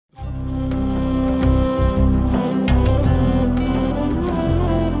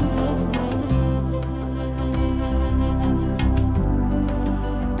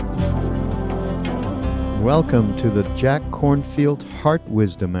Welcome to the Jack Kornfield Heart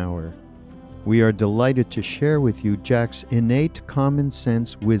Wisdom Hour. We are delighted to share with you Jack's innate common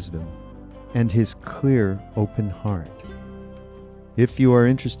sense wisdom and his clear, open heart. If you are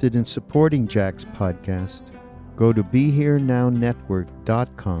interested in supporting Jack's podcast, go to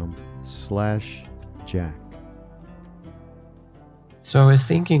BeHereNowNetwork.com/Jack. So I was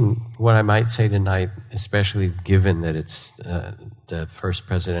thinking what I might say tonight, especially given that it's the first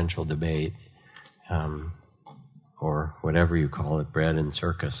presidential debate, or whatever you call it, bread and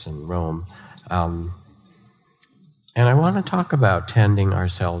circus in Rome. And I want to talk about tending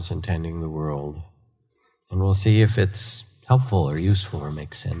ourselves and tending the world. And we'll see if it's helpful or useful or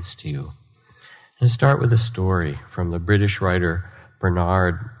makes sense to you. And start with a story from the British writer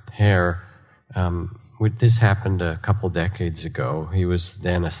Bernard Hare. This happened a couple decades ago. He was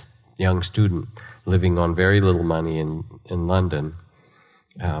then a young student living on very little money in London.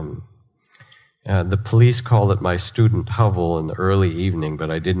 The police called at my student hovel in the early evening,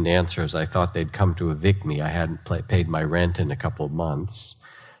 but I didn't answer as I thought they'd come to evict me. I hadn't paid my rent in a couple of months.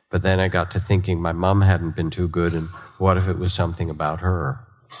 But then I got to thinking my mom hadn't been too good, and what if it was something about her?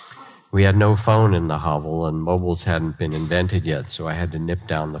 We had no phone in the hovel, and mobiles hadn't been invented yet, so I had to nip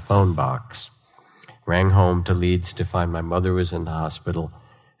down the phone box. Rang home to Leeds to find my mother was in the hospital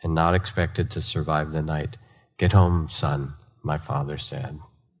and not expected to survive the night. "Get home, son," my father said.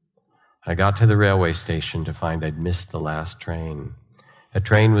 I got to the railway station to find I'd missed the last train. A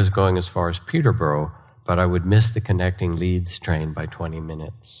train was going as far as Peterborough, but I would miss the connecting Leeds train by 20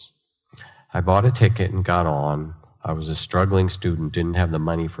 minutes. I bought a ticket and got on. I was a struggling student, didn't have the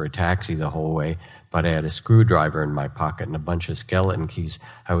money for a taxi the whole way, but I had a screwdriver in my pocket and a bunch of skeleton keys.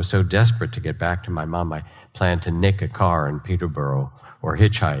 I was so desperate to get back to my mom, I planned to nick a car in Peterborough, or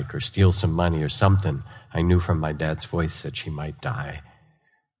hitchhike, or steal some money or something. I knew from my dad's voice that she might die.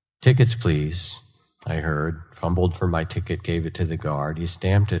 "Tickets, please," I heard, fumbled for my ticket, gave it to the guard. He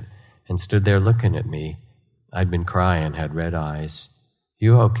stamped it and stood there looking at me. I'd been crying, had red eyes.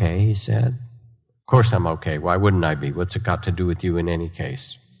 "You okay?" he said. "Of course I'm okay. Why wouldn't I be? What's it got to do with you in any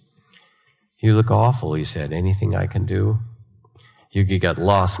case?" "You look awful," he said. "Anything I can do?" "You could get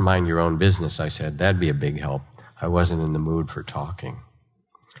lost, mind your own business," I said. "That'd be a big help." I wasn't in the mood for talking.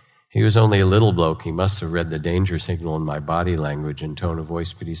 He was only a little bloke. He must have read the danger signal in my body language and tone of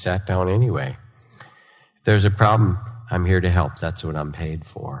voice, but he sat down anyway. "If there's a problem, I'm here to help. That's what I'm paid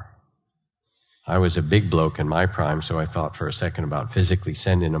for." I was a big bloke in my prime, so I thought for a second about physically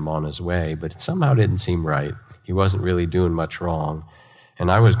sending him on his way, but it somehow didn't seem right. He wasn't really doing much wrong, and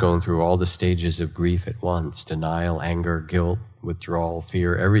I was going through all the stages of grief at once: denial, anger, guilt, withdrawal,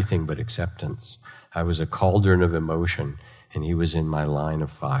 fear, everything but acceptance. I was a cauldron of emotion, and he was in my line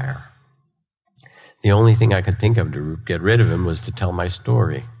of fire. The only thing I could think of to get rid of him was to tell my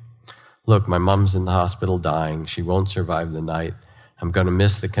story. "Look, my mom's in the hospital dying. She won't survive the night. I'm going to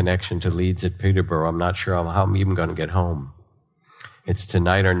miss the connection to Leeds at Peterborough. I'm not sure how I'm even going to get home. It's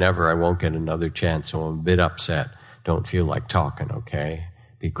tonight or never. I won't get another chance, so I'm a bit upset. Don't feel like talking, okay?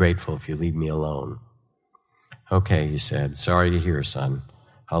 Be grateful if you leave me alone." "Okay," he said. "Sorry to hear, son.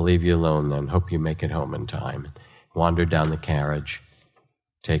 I'll leave you alone then. Hope you make it home in time." Wandered down the carriage,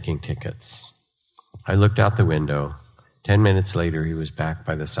 taking tickets. I looked out the window. 10 minutes later, he was back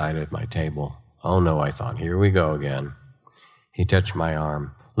by the side of my table. "Oh no," I thought, "here we go again." He touched my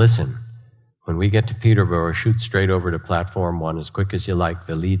arm. "Listen, when we get to Peterborough, shoot straight over to platform 1 as quick as you like.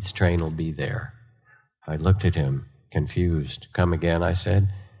 The Leeds train will be there." I looked at him, confused. "Come again," I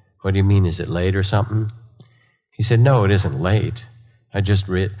said. "What do you mean? Is it late or something?" He said, "No, it isn't late. I just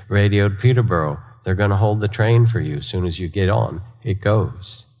radioed Peterborough. They're going to hold the train for you. As soon as you get on, it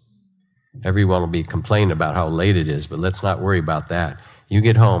goes. Everyone will be complaining about how late it is, but let's not worry about that. You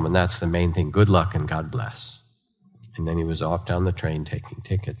get home, and that's the main thing. Good luck, and God bless." And then he was off down the train taking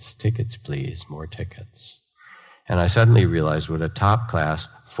tickets. "Tickets, please. More tickets." And I suddenly realized what a top-class,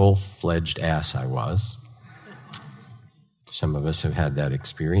 full-fledged ass I was. Some of us have had that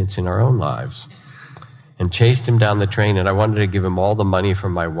experience in our own lives. And chased him down the train, and I wanted to give him all the money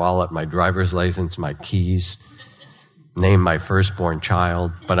from my wallet, my driver's license, my keys, name my firstborn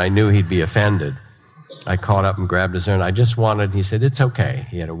child, but I knew he'd be offended. I caught up and grabbed his arm. He said, "It's okay."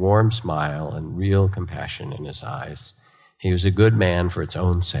 He had a warm smile and real compassion in his eyes. He was a good man for its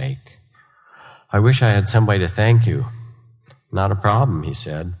own sake. "I wish I had somebody to thank you." "Not a problem," he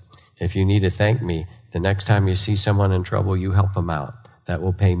said. "If you need to thank me, the next time you see someone in trouble, you help them out. That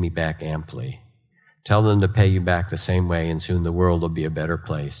will pay me back amply. Tell them to pay you back the same way, and soon the world will be a better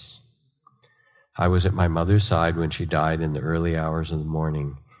place." I was at my mother's side when she died in the early hours of the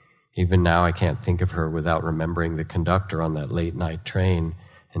morning. Even now I can't think of her without remembering the conductor on that late-night train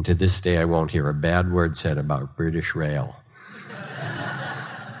And to this day, I won't hear a bad word said about British Rail.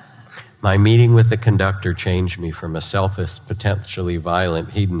 My meeting with the conductor changed me from a selfish, potentially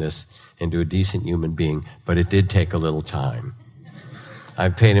violent hedonist into a decent human being, but it did take a little time.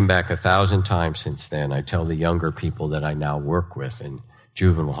 I've paid him back 1,000 times since then. I tell the younger people that I now work with in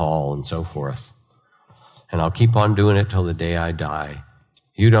juvenile hall and so forth. And I'll keep on doing it till the day I die.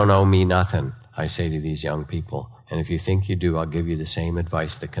 You don't owe me nothing, I say to these young people. And if you think you do, I'll give you the same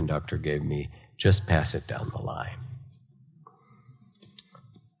advice the conductor gave me. Just pass it down the line.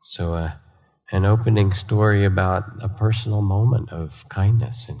 So an opening story about a personal moment of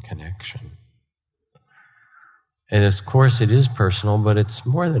kindness and connection. And of course it is personal, but it's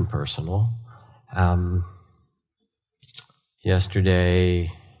more than personal.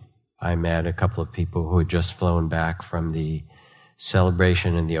 Yesterday I met a couple of people who had just flown back from the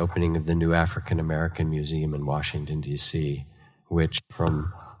celebration and the opening of the new African American Museum in Washington, D.C., which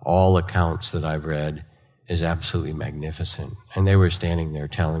from all accounts that I've read is absolutely magnificent. And they were standing there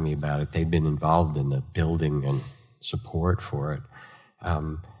telling me about it. They'd been involved in the building and support for it.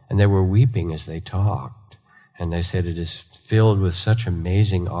 And they were weeping as they talked. And they said it is filled with such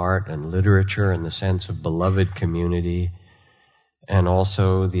amazing art and literature and the sense of beloved community, and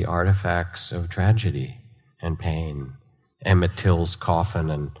also the artifacts of tragedy and pain. Emmett Till's coffin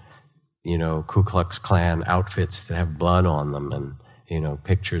and, Ku Klux Klan outfits that have blood on them and,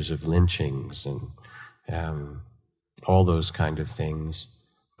 pictures of lynchings and all those kind of things,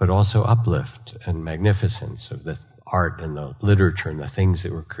 but also uplift and magnificence of the art and the literature and the things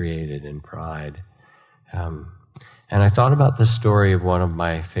that were created in pride. And I thought about the story of one of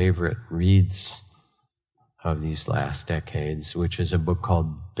my favorite reads of these last decades, which is a book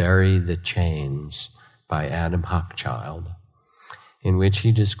called Bury the Chains by Adam Hochschild, in which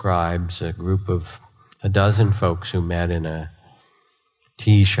he describes a group of a dozen folks who met in a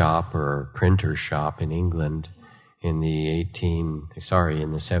tea shop or printer shop in England in the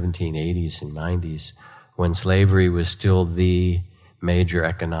 1780s and 90s, when slavery was still the major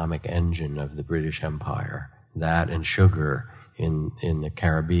economic engine of the British Empire. That and sugar in the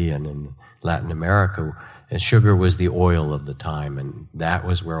Caribbean and Latin America. And sugar was the oil of the time, and that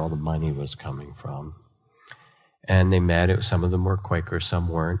was where all the money was coming from. And they met. Some of them were Quakers, some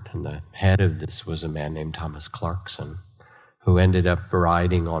weren't. And the head of this was a man named Thomas Clarkson, who ended up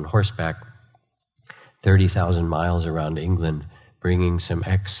riding on horseback 30,000 miles around England, bringing some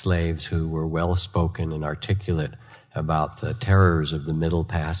ex-slaves who were well-spoken and articulate about the terrors of the Middle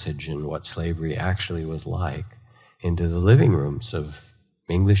Passage and what slavery actually was like into the living rooms of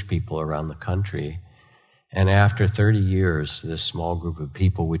English people around the country. And after 30 years, this small group of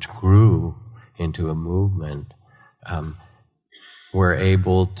people, which grew into a movement, were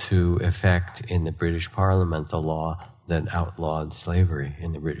able to effect in the British Parliament the law that outlawed slavery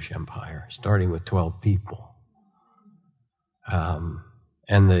in the British Empire, starting with 12 people.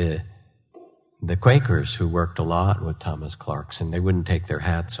 And the Quakers, who worked a lot with Thomas Clarkson, they wouldn't take their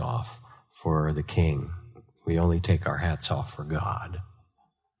hats off for the king. We only take our hats off for God.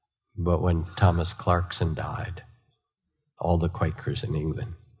 But when Thomas Clarkson died, all the Quakers in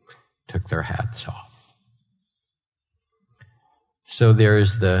England took their hats off. So there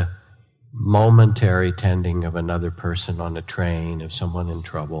is the momentary tending of another person on a train, of someone in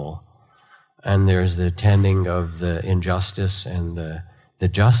trouble, and there's the tending of the injustice and the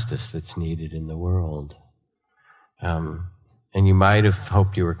justice that's needed in the world. And you might have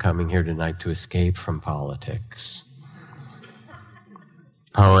hoped you were coming here tonight to escape from politics.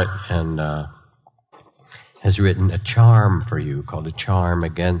 Poet has written a charm for you called A Charm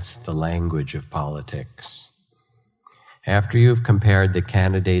Against the Language of Politics. After you've compared the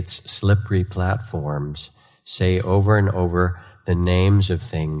candidates' slippery platforms, say over and over the names of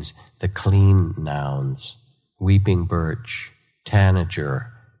things, the clean nouns: weeping birch,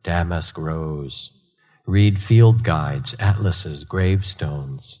 tanager, damask rose. Read field guides, atlases,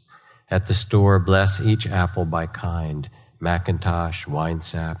 gravestones. At the store, bless each apple by kind: Macintosh,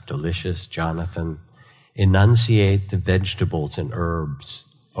 Winesap, Delicious, Jonathan. Enunciate the vegetables and herbs: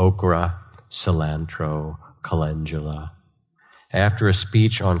 okra, cilantro, calendula. After a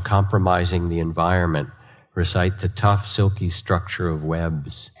speech on compromising the environment, recite the tough, silky structure of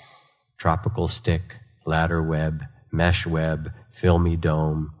webs: tropical stick, ladder web, mesh web, filmy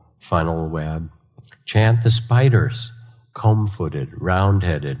dome, funnel web. Chant the spiders: comb-footed,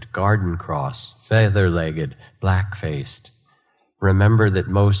 round-headed, garden cross, feather-legged, black-faced. Remember that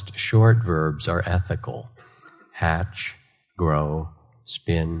most short verbs are ethical: hatch, grow,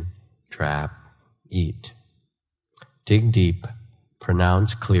 spin, trap, eat. Dig deep,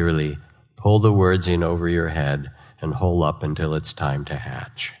 pronounce clearly, pull the words in over your head, and hole up until it's time to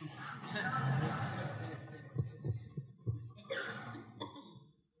hatch.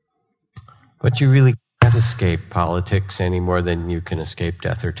 But you really can't escape politics any more than you can escape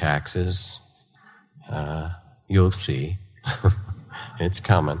death or taxes. You'll see. It's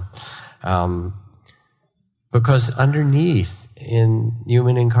coming. Because underneath in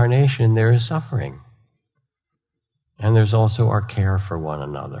human incarnation there is suffering. And there's also our care for one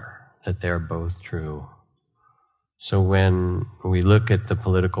another, that they're both true. So when we look at the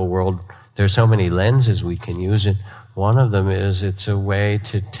political world, there's so many lenses we can use it. One of them is it's a way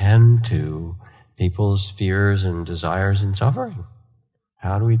to tend to people's fears and desires and suffering.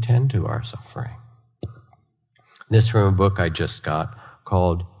 How do we tend to our suffering? This from a book I just got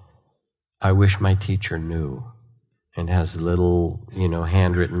called I Wish My Teacher Knew, and has little,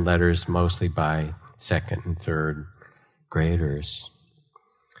 handwritten letters mostly by second and third graders.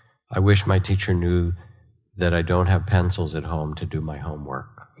 I wish my teacher knew that I don't have pencils at home to do my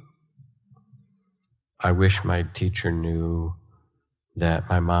homework. I wish my teacher knew that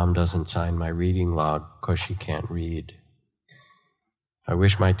my mom doesn't sign my reading log because she can't read. I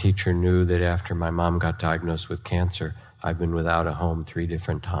wish my teacher knew that after my mom got diagnosed with cancer, I've been without a home 3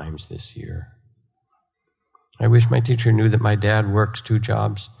 different times this year. I wish my teacher knew that my dad works 2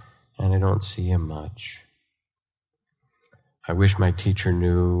 jobs and I don't see him much. I wish my teacher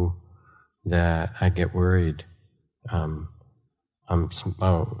knew that I get worried, that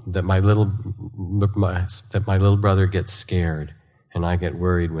my little brother gets scared, and I get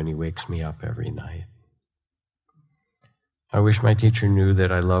worried when he wakes me up every night. I wish my teacher knew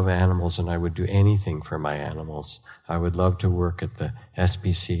that I love animals and I would do anything for my animals. I would love to work at the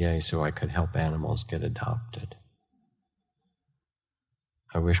SPCA so I could help animals get adopted.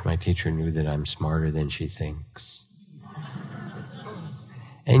 I wish my teacher knew that I'm smarter than she thinks.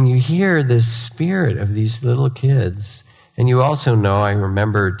 And you hear the spirit of these little kids. And you also know, I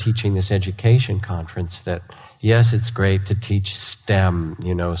remember teaching this education conference, that yes, it's great to teach STEM,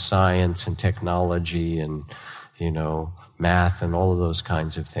 science and technology and, math and all of those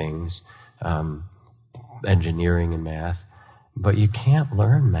kinds of things, engineering and math. But you can't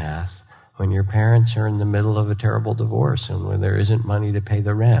learn math when your parents are in the middle of a terrible divorce and when there isn't money to pay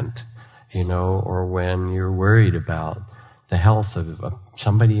the rent, or when you're worried about the health of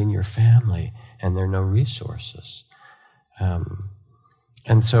somebody in your family and there are no resources.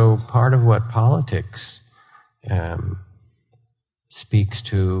 And so part of what politics speaks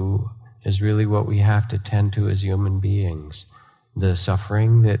to is really what we have to tend to as human beings. The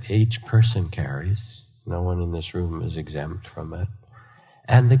suffering that each person carries, no one in this room is exempt from it,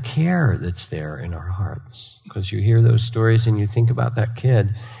 and the care that's there in our hearts. Because you hear those stories and you think about that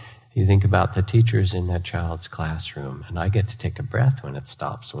kid, you think about the teachers in that child's classroom, and I get to take a breath when it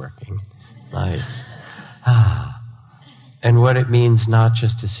stops working. Nice. And what it means not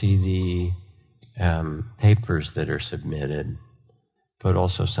just to see the papers that are submitted, but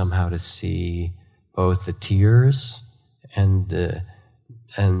also somehow to see both the tears and the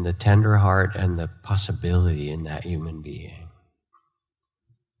tender heart and the possibility in that human being.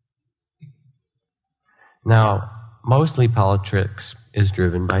 Now, mostly politics is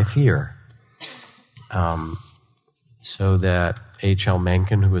driven by fear. So that H.L.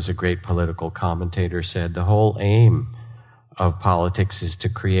 Mencken, who was a great political commentator, said the whole aim of politics is to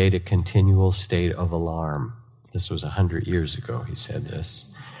create a continual state of alarm. This was 100 years ago, he said this.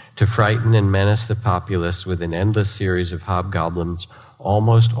 To frighten and menace the populace with an endless series of hobgoblins,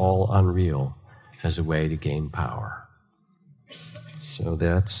 almost all unreal, as a way to gain power. So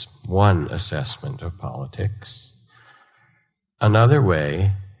that's one assessment of politics. Another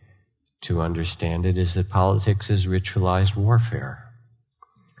way to understand it is that politics is ritualized warfare.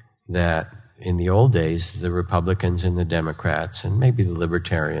 That in the old days, the Republicans and the Democrats, and maybe the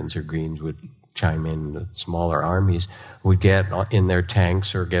Libertarians or Greens would chime in, the smaller armies would get in their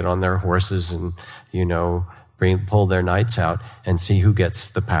tanks or get on their horses and, pull their knights out and see who gets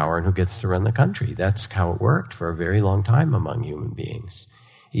the power and who gets to run the country. That's how it worked for a very long time among human beings.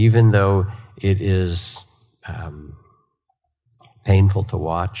 Even though it is painful to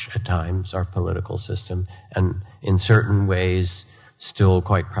watch at times, our political system, and in certain ways still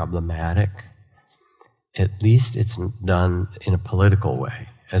quite problematic, at least it's done in a political way,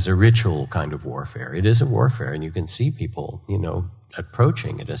 as a ritual kind of warfare. It is a warfare, and you can see people,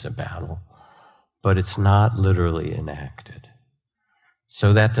 approaching it as a battle, but it's not literally enacted.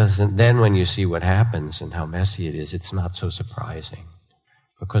 So that doesn't, then when you see what happens and how messy it is, it's not so surprising,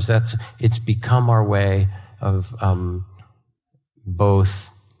 because it's become our way of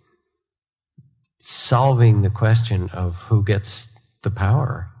both solving the question of who gets the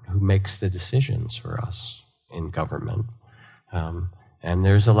power, who makes the decisions for us, in government. And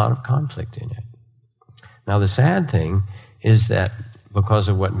there's a lot of conflict in it. Now, the sad thing is that because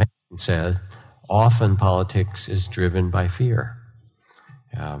of what Megan said, often politics is driven by fear.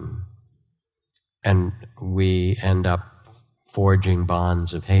 And we end up forging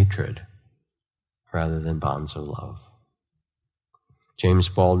bonds of hatred rather than bonds of love. James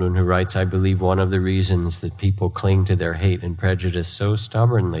Baldwin, who writes, I believe one of the reasons that people cling to their hate and prejudice so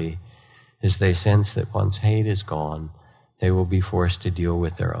stubbornly is they sense that once hate is gone, they will be forced to deal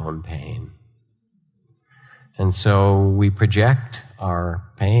with their own pain. And so we project our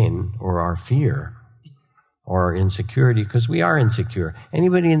pain or our fear or our insecurity because we are insecure.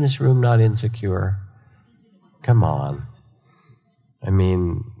 Anybody in this room not insecure? Come on. I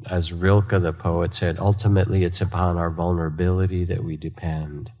mean, as Rilke the poet said, ultimately it's upon our vulnerability that we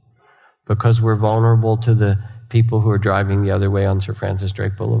depend. Because we're vulnerable to the people who are driving the other way on Sir Francis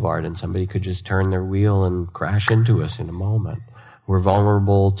Drake Boulevard, and somebody could just turn their wheel and crash into us in a moment. We're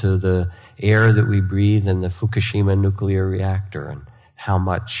vulnerable to the air that we breathe in the Fukushima nuclear reactor and how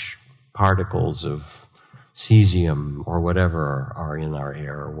much particles of cesium or whatever are in our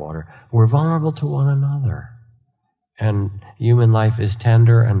air or water. We're vulnerable to one another. And human life is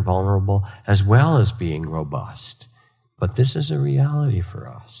tender and vulnerable as well as being robust. But this is a reality for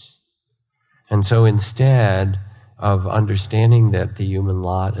us. And so instead of understanding that the human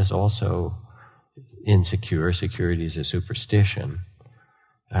lot is also insecure, security is a superstition,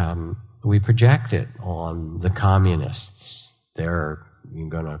 we project it on the communists. They're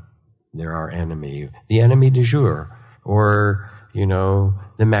our enemy, the enemy du jour, or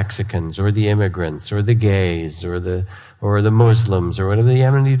the Mexicans, or the immigrants, or the gays, or the Muslims, or whatever, the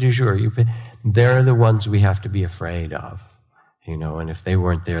enemy du jour. They're the ones we have to be afraid of, and if they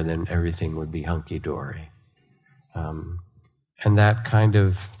weren't there, then everything would be hunky-dory. And that kind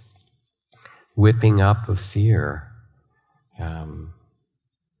of whipping up of fear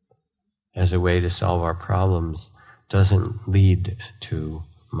as a way to solve our problems doesn't lead to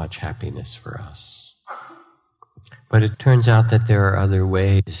much happiness for us. But it turns out that there are other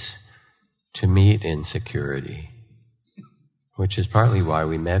ways to meet insecurity, which is partly why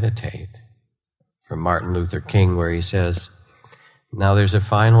we meditate. From Martin Luther King, where he says, now there's a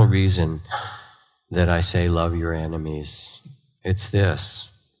final reason that I say love your enemies. It's this,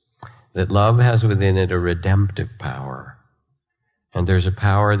 that love has within it a redemptive power. And there's a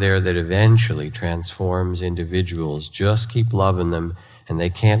power there that eventually transforms individuals. Just keep loving them, and they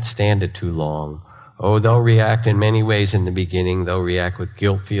can't stand it too long. Oh, they'll react in many ways in the beginning. They'll react with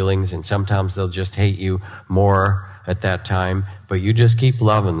guilt feelings, and sometimes they'll just hate you more at that time. But you just keep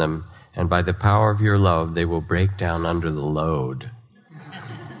loving them, and by the power of your love, they will break down under the load.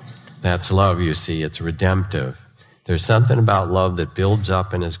 That's love, you see. It's redemptive. There's something about love that builds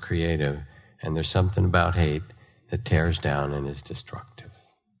up and is creative, and there's something about hate that tears down and is destructive.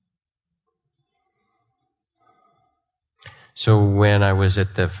 So when I was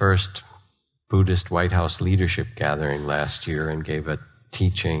at the first Buddhist White House leadership gathering last year and gave a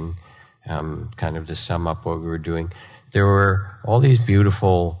teaching, kind of to sum up what we were doing, there were all these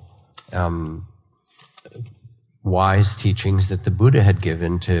beautiful, wise teachings that the Buddha had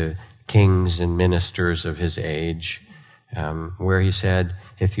given to kings and ministers of his age, where he said,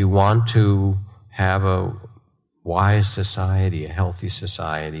 if you want to have a wise society, a healthy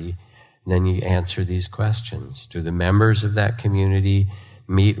society, then you answer these questions. Do the members of that community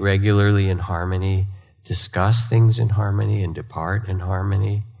meet regularly in harmony, discuss things in harmony, and depart in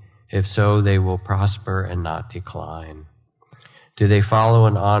harmony? If so, they will prosper and not decline. Do they follow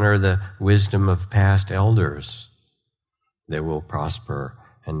and honor the wisdom of past elders? They will prosper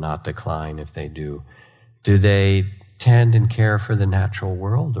and not decline if they do. Do they tend and care for the natural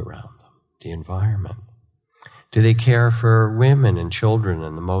world around them, the environment? Do they care for women and children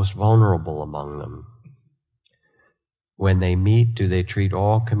and the most vulnerable among them? When they meet, do they treat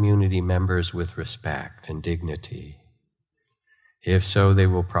all community members with respect and dignity? If so, they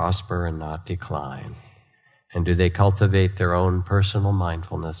will prosper and not decline. And do they cultivate their own personal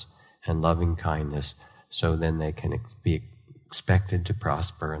mindfulness and loving kindness so then they can be expected to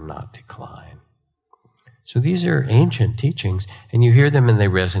prosper and not decline? So these are ancient teachings, and you hear them and they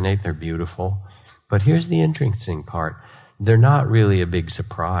resonate, they're beautiful. But here's the interesting part. They're not really a big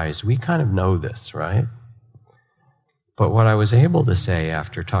surprise. We kind of know this, right? But what I was able to say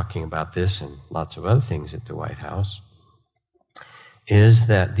after talking about this and lots of other things at the White House is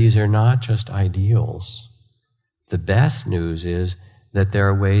that these are not just ideals. The best news is that there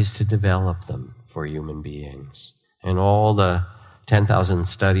are ways to develop them for human beings. And all the 10,000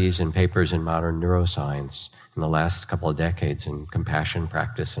 studies and papers in modern neuroscience in the last couple of decades in compassion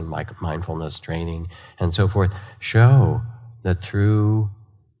practice and mindfulness training and so forth show that through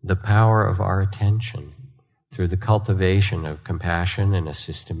the power of our attention, through the cultivation of compassion in a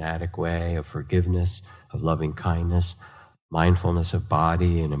systematic way, of forgiveness, of loving kindness, mindfulness of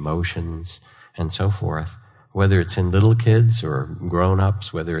body and emotions, and so forth, whether it's in little kids or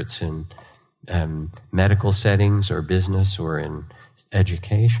grown-ups, whether it's in medical settings or business or in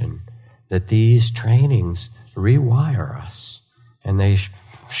education, that these trainings rewire us and they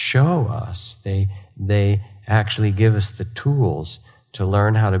show us, they actually give us the tools to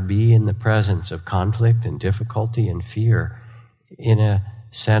learn how to be in the presence of conflict and difficulty and fear in a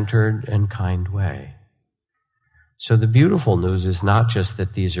centered and kind way. So the beautiful news is not just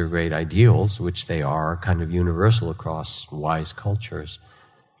that these are great ideals, which they are kind of universal across wise cultures,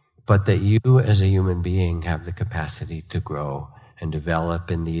 but that you as a human being have the capacity to grow and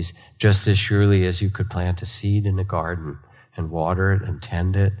develop in these just as surely as you could plant a seed in a garden and water it and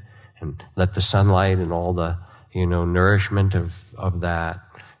tend it and let the sunlight and all the nourishment of that,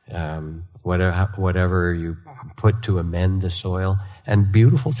 whatever you put to amend the soil, and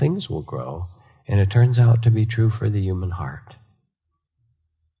beautiful things will grow. And it turns out to be true for the human heart.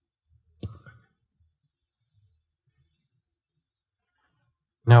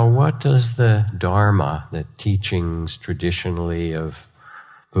 Now, what does the Dharma, the teachings traditionally of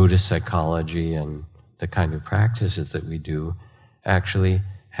Buddhist psychology and the kind of practices that we do, actually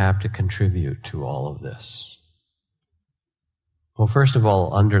have to contribute to all of this? Well, first of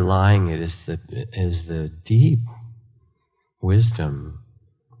all, underlying it is the deep wisdom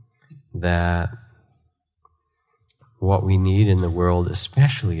that what we need in the world,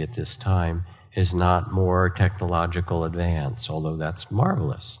 especially at this time, is not more technological advance, although that's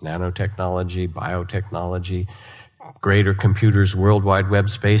marvelous. Nanotechnology, biotechnology, greater computers, World Wide Web,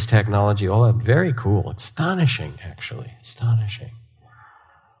 space technology, all that, very cool. Astonishing, actually, astonishing.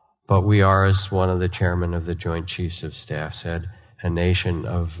 But we are, as one of the chairmen of the Joint Chiefs of Staff said, a nation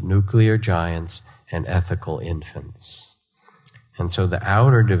of nuclear giants and ethical infants. And so the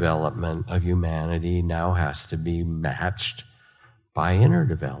outer development of humanity now has to be matched by inner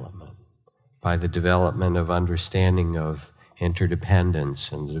development, by the development of understanding of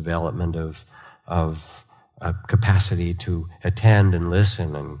interdependence and the development of a capacity to attend and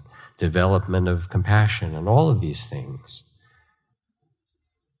listen and development of compassion and all of these things.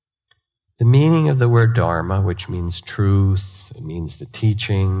 The meaning of the word Dharma, which means truth, it means the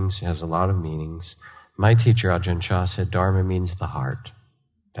teachings, it has a lot of meanings. My teacher, Ajahn Chah, said Dharma means the heart.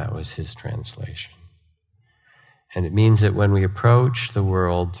 That was his translation. And it means that when we approach the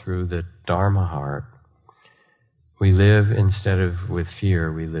world through the Dharma heart, we live, instead of with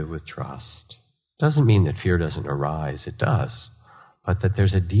fear, we live with trust. Doesn't mean that fear doesn't arise, it does, but that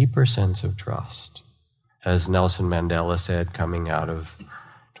there's a deeper sense of trust. As Nelson Mandela said, coming out of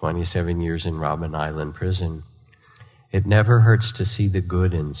 27 years in Robben Island prison, it never hurts to see the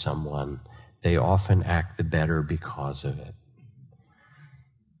good in someone. They often act the better because of it.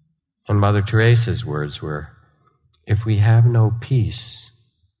 And Mother Teresa's words were, if we have no peace,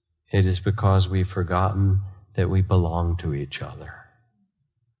 it is because we've forgotten that we belong to each other,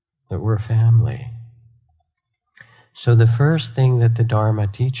 that we're family. So the first thing that the Dharma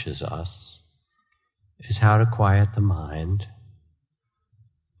teaches us is how to quiet the mind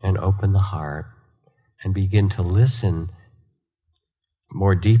and open the heart and begin to listen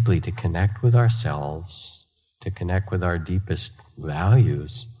more deeply, to connect with ourselves, to connect with our deepest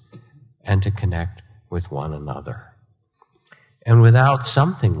values, and to connect with one another. And without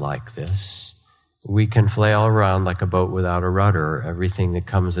something like this, we can flail around like a boat without a rudder. Everything that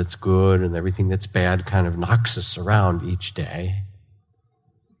comes that's good and everything that's bad kind of knocks us around each day.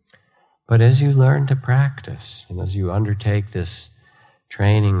 But as you learn to practice, and as you undertake this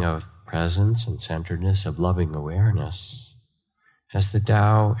training of presence and centeredness, of loving awareness, as the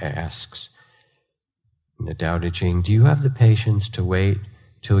Tao asks, in the Tao Te Ching, do you have the patience to wait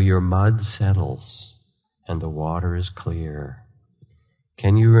till your mud settles and the water is clear?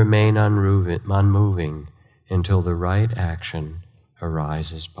 Can you remain unmoving until the right action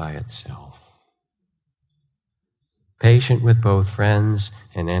arises by itself? Patient with both friends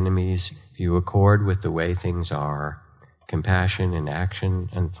and enemies, you accord with the way things are. Compassion in action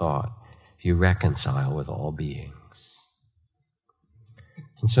and thought, you reconcile with all beings.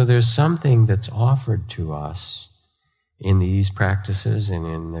 And so there's something that's offered to us in these practices and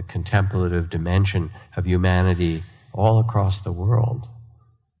in the contemplative dimension of humanity all across the world.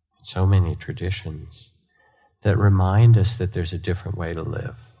 So many traditions that remind us that there's a different way to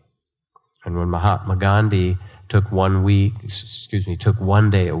live. And when Mahatma Gandhi took 1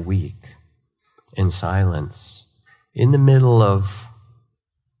 day a week in silence, in the middle of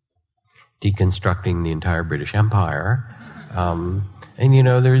deconstructing the entire British Empire, and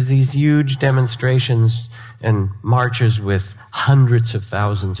there's these huge demonstrations and marches with hundreds of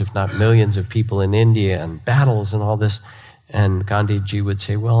thousands, if not millions of people in India, and battles and all this. And Gandhiji would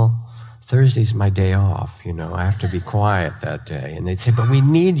say, well, Thursday's my day off, I have to be quiet that day. And they'd say, but we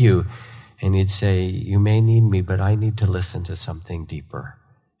need you. And he'd say, you may need me, but I need to listen to something deeper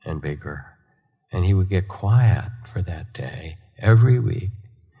and bigger. And he would get quiet for that day every week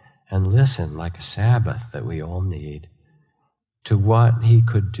and listen like a Sabbath that we all need to what he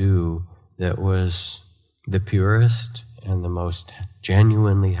could do that was the purest and the most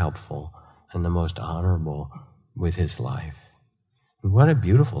genuinely helpful and the most honorable with his life. And what a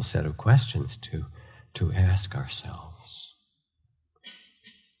beautiful set of questions to ask ourselves.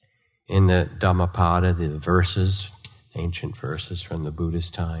 In the Dhammapada, the verses, ancient verses from the Buddha's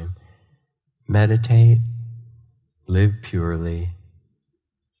time, meditate, live purely,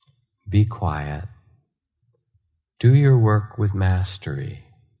 be quiet, do your work with mastery.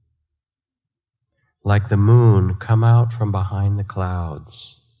 Like the moon, come out from behind the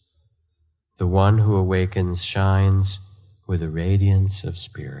clouds. The one who awakens shines with a radiance of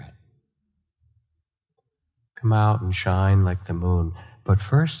spirit. Come out and shine like the moon. But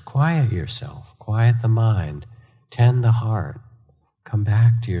first, quiet yourself, quiet the mind, tend the heart, come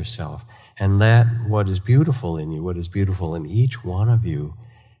back to yourself, and let what is beautiful in you, what is beautiful in each one of you,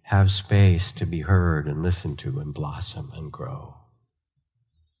 have space to be heard and listened to and blossom and grow.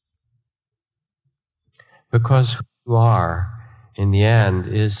 Because who you are, in the end,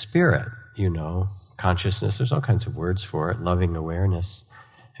 is spirit, consciousness. There's all kinds of words for it, loving awareness.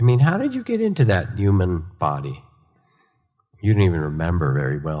 I mean, how did you get into that human body? You didn't even remember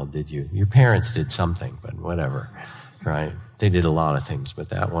very well, did you? Your parents did something, but whatever, right? They did a lot of things, but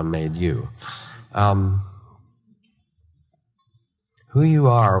that one made you. Who you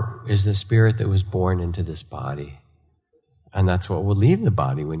are is the spirit that was born into this body. And that's what will leave the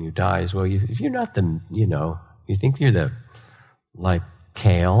body when you die as well. If you're not you think you're the, like,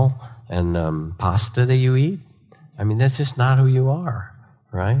 kale and pasta that you eat? I mean, that's just not who you are,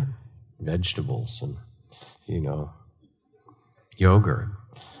 right? Vegetables and, yogurt.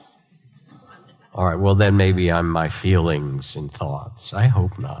 All right, well, then maybe I'm my feelings and thoughts. I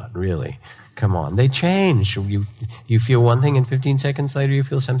hope not, really. Come on, they change. You feel one thing and 15 seconds later you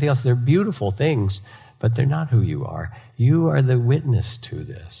feel something else. They're beautiful things, but they're not who you are. You are the witness to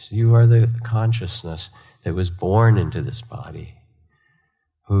this. You are the consciousness that was born into this body.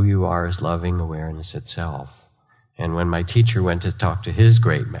 Who you are is loving awareness itself. And when my teacher went to talk to his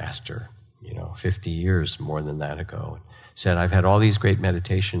great master, 50 years more than that ago, said, I've had all these great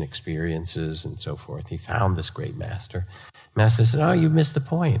meditation experiences and so forth. He found this great master. Master said, oh, you missed the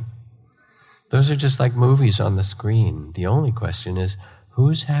point. Those are just like movies on the screen. The only question is,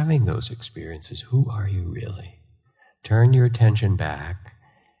 who's having those experiences? Who are you really? Turn your attention back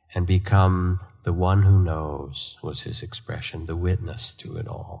and become the one who knows, was his expression, the witness to it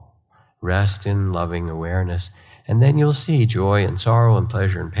all. Rest in loving awareness, and then you'll see joy and sorrow and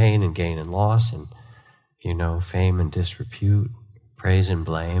pleasure and pain and gain and loss and, fame and disrepute, praise and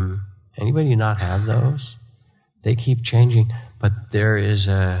blame. Anybody not have those? They keep changing, but there is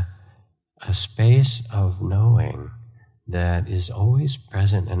a space of knowing that is always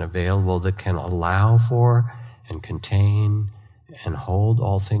present and available that can allow for and contain and hold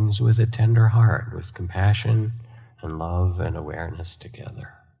all things with a tender heart, with compassion and love and awareness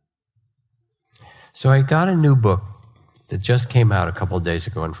together. So I got a new book that just came out a couple of days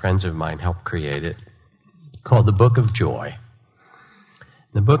ago, and friends of mine helped create it, called The Book of Joy.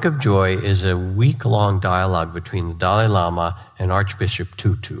 The Book of Joy is a week-long dialogue between the Dalai Lama and Archbishop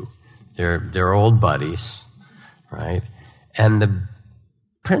Tutu. They're old buddies, right? And the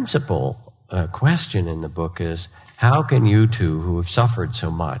principal question in the book is, how can you two, who have suffered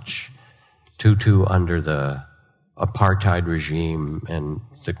so much, Tutu under the apartheid regime and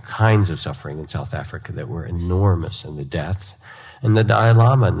the kinds of suffering in South Africa that were enormous, and the deaths, and the Dalai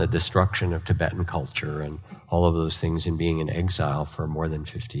Lama and the destruction of Tibetan culture and all of those things, in being in exile for more than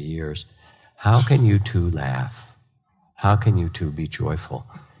 50 years. How can you two laugh? How can you two be joyful?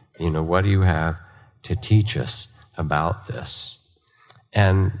 What do you have to teach us about this?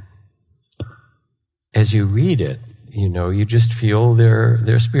 And as you read it, you just feel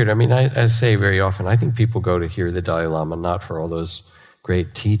their spirit. I mean, I say very often, I think people go to hear the Dalai Lama not for all those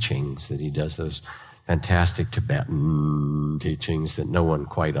great teachings that he does, those fantastic Tibetan teachings that no one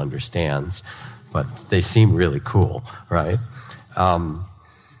quite understands, but they seem really cool, right?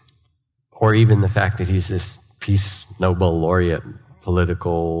 or even the fact that he's this Peace Nobel laureate,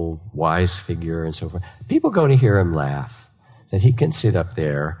 political wise figure and so forth. People go to hear him laugh, that he can sit up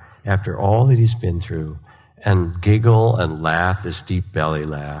there after all that he's been through and giggle and laugh, this deep belly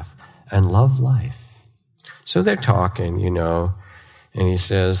laugh, and love life. So they're talking, and he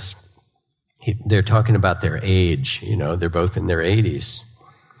says, they're talking about their age, they're both in their 80s.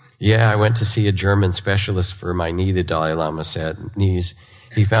 Yeah, I went to see a German specialist for my knee, the Dalai Lama said, knees.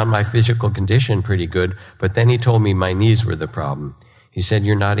 He found my physical condition pretty good, but then he told me my knees were the problem. He said,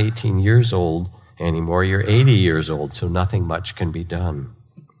 you're not 18 years old anymore, you're 80 years old, so nothing much can be done.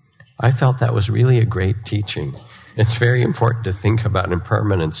 I felt that was really a great teaching. It's very important to think about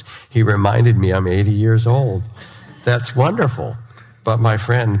impermanence. He reminded me I'm 80 years old. That's wonderful. But my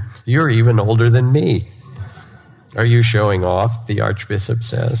friend, you're even older than me. Are you showing off? The Archbishop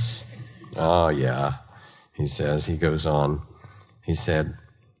says. Oh, yeah. He says, he goes on. He said,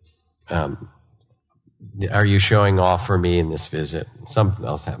 are you showing off for me in this visit? Something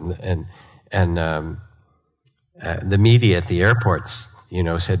else happened. And the media at the airports,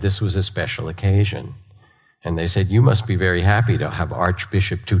 said this was a special occasion. And they said, you must be very happy to have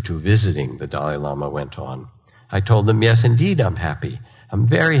Archbishop Tutu visiting, the Dalai Lama went on. I told them, yes, indeed, I'm happy. I'm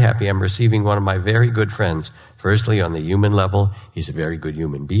very happy I'm receiving one of my very good friends. Firstly, on the human level, he's a very good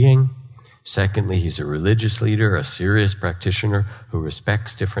human being. Secondly, he's a religious leader, a serious practitioner who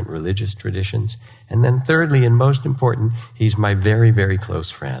respects different religious traditions. And then thirdly, and most important, he's my very, very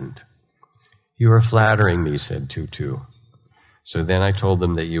close friend. You are flattering me, said Tutu. So then I told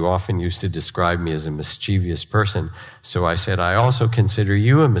them that you often used to describe me as a mischievous person. So I said, I also consider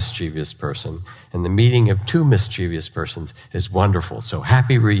you a mischievous person. And the meeting of two mischievous persons is wonderful. So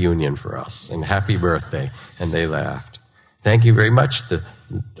happy reunion for us and happy birthday. And they laughed. Thank you very much, the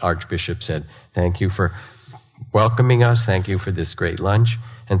Archbishop said. Thank you for welcoming us. Thank you for this great lunch.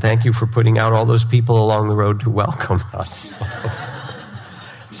 And thank you for putting out all those people along the road to welcome us.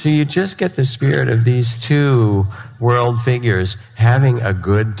 So you just get the spirit of these two world figures having a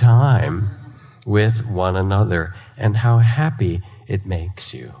good time with one another and how happy it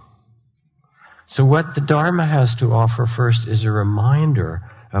makes you. So what the Dharma has to offer first is a reminder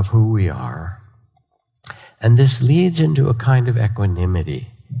of who we are. And this leads into a kind of equanimity.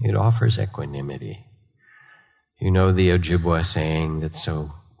 It offers equanimity. The Ojibwa saying that's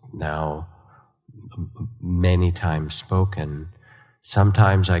so now many times spoken,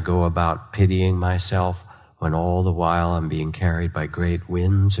 sometimes I go about pitying myself when all the while I'm being carried by great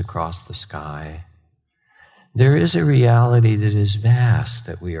winds across the sky. There is a reality that is vast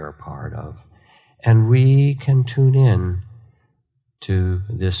that we are a part of, and we can tune in to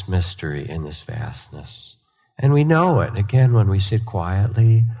this mystery in this vastness. And we know it, again, when we sit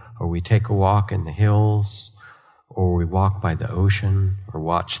quietly, or we take a walk in the hills, or we walk by the ocean, or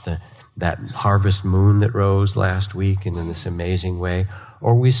watch that harvest moon that rose last week in this amazing way,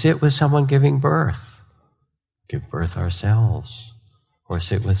 or we sit with someone giving birth, give birth ourselves, or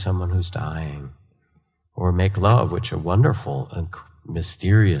sit with someone who's dying, or make love, which is a wonderful and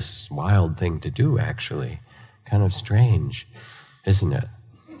mysterious, wild thing to do, actually. Kind of strange, isn't it?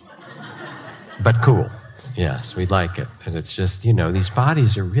 But cool. Yes, we like it. And it's just, these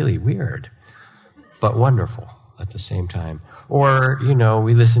bodies are really weird, but wonderful at the same time. Or,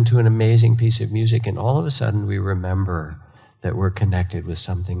 we listen to an amazing piece of music and all of a sudden we remember that we're connected with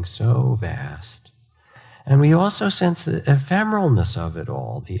something so vast. And we also sense the ephemeralness of it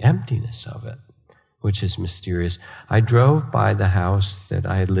all, the emptiness of it, which is mysterious. I drove by the house that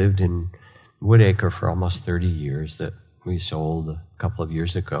I had lived in Woodacre for almost 30 years that we sold a couple of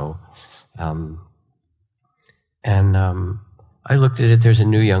years ago. I looked at it, there's a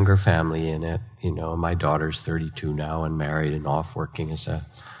new younger family in it. My daughter's 32 now and married and off working as a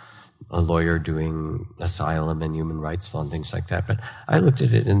lawyer doing asylum and human rights law and things like that. But I looked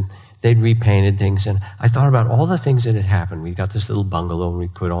at it and they'd repainted things and I thought about all the things that had happened. We got this little bungalow and we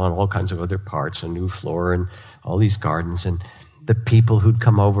put on all kinds of other parts, a new floor and all these gardens and the people who'd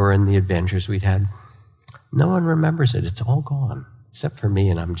come over and the adventures we'd had. No one remembers it. It's all gone. Except for me,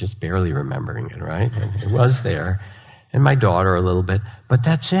 and I'm just barely remembering it, right? It was there. And my daughter a little bit, but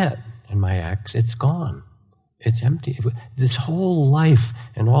that's it. And my ex, it's gone. It's empty. This whole life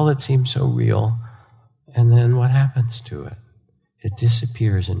and all that seems so real. And then what happens to it? It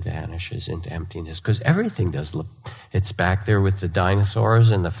disappears and vanishes into emptiness because everything does look, it's back there with the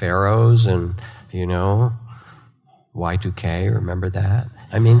dinosaurs and the pharaohs and, Y2K, remember that?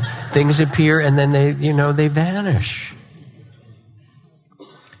 I mean, things appear and then they vanish.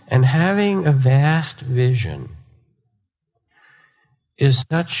 And having a vast vision is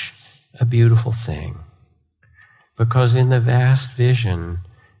such a beautiful thing because in the vast vision,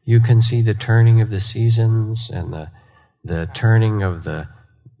 you can see the turning of the seasons and the turning of the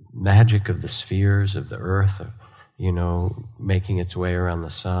magic of the spheres of the earth, making its way around the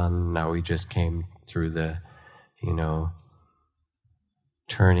sun. Now we just came through the,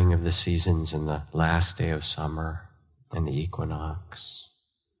 turning of the seasons and the last day of summer and the equinox.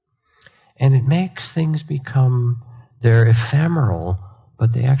 And it makes things they're ephemeral,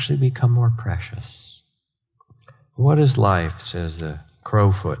 but they actually become more precious. What is life, says the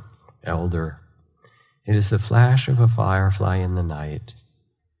Crowfoot elder? It is the flash of a firefly in the night.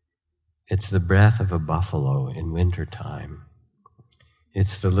 It's the breath of a buffalo in wintertime.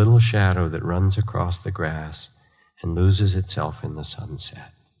 It's the little shadow that runs across the grass and loses itself in the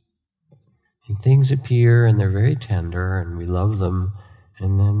sunset. And things appear and they're very tender and we love them,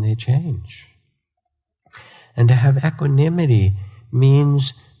 and then they change. And to have equanimity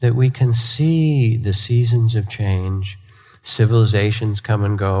means that we can see the seasons of change. Civilizations come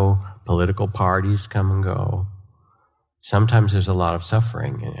and go, political parties come and go. Sometimes there's a lot of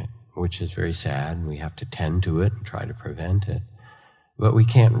suffering in it, which is very sad, and we have to tend to it and try to prevent it. But we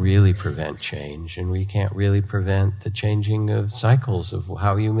can't really prevent change, and we can't really prevent the changing of cycles of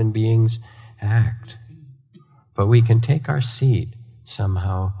how human beings act. But we can take our seat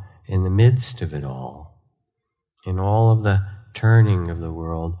somehow in the midst of it all, in all of the turning of the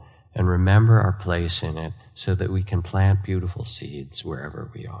world, and remember our place in it so that we can plant beautiful seeds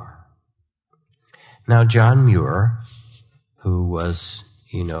wherever we are. Now, John Muir, who was,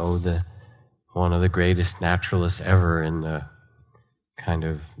 one of the greatest naturalists ever in the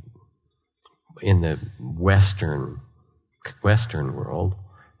Western world,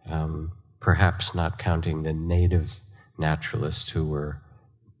 perhaps not counting the native naturalists who were,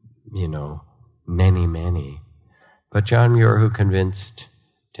 many. But John Muir, who convinced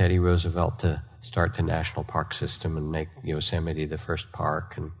Teddy Roosevelt to start the national park system and make Yosemite the first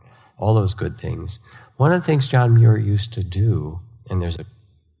park and all those good things. One of the things John Muir used to do, and there's a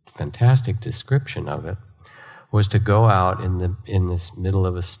fantastic description of it, was to go out in this middle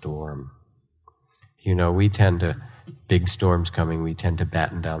of a storm. We tend to, big storms coming, we tend to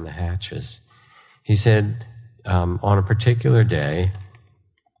batten down the hatches. He said, on a particular day,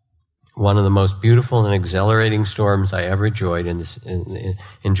 one of the most beautiful and exhilarating storms I ever enjoyed in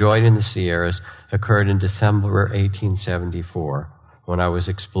the Sierras occurred in December 1874, when I was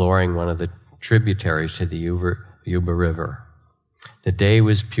exploring one of the tributaries to the Yuba River. The day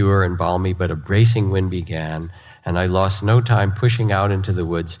was pure and balmy, but a bracing wind began, and I lost no time pushing out into the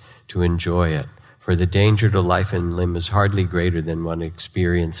woods to enjoy it, for the danger to life and limb is hardly greater than one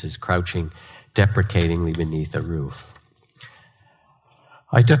experiences crouching deprecatingly beneath a roof.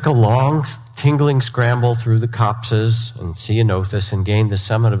 I took a long, tingling scramble through the copses and ceanothus and gained the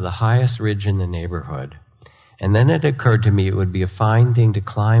summit of the highest ridge in the neighborhood. And then it occurred to me it would be a fine thing to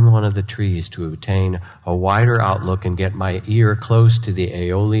climb one of the trees to obtain a wider outlook and get my ear close to the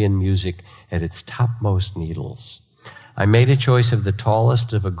aeolian music at its topmost needles. I made a choice of the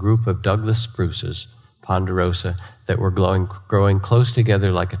tallest of a group of Douglas spruces, ponderosa, that were growing close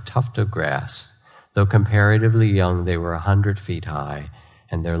together like a tuft of grass. Though comparatively young, they were 100 feet high,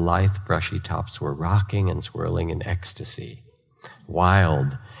 and their lithe, brushy tops were rocking and swirling in ecstasy.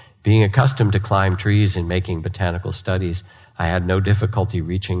 Wild. Being accustomed to climb trees and making botanical studies, I had no difficulty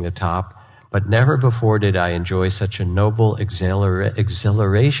reaching the top, but never before did I enjoy such a noble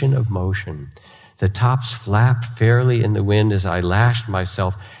exhilaration of motion. The tops flapped fairly in the wind as I lashed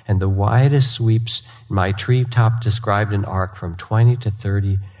myself, and the widest sweeps in my treetop described an arc from 20 to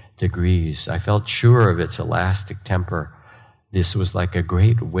 30 degrees. I felt sure of its elastic temper. This was like a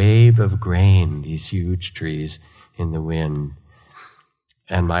great wave of grain, these huge trees in the wind.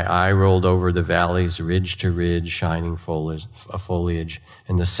 And my eye rolled over the valleys, ridge to ridge, shining foliage,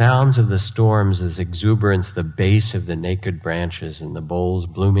 and the sounds of the storms, this exuberance, the base of the naked branches, and the boles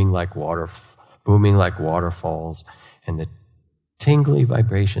booming like waterfalls, and the tingly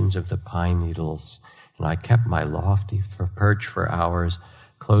vibrations of the pine needles. And I kept my lofty perch for hours,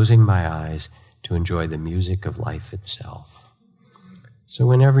 closing my eyes to enjoy the music of life itself. So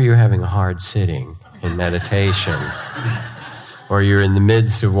whenever you're having a hard sitting in meditation, or you're in the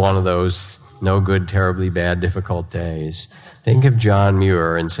midst of one of those no good, terribly bad, difficult days, think of John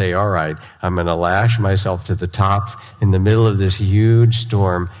Muir and say, all right, I'm going to lash myself to the top in the middle of this huge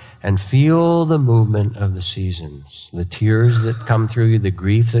storm and feel the movement of the seasons, the tears that come through you, the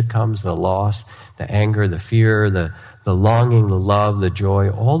grief that comes, the loss, the anger, the fear, the longing, the love, the joy,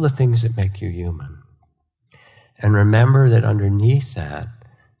 all the things that make you human. And remember that underneath that,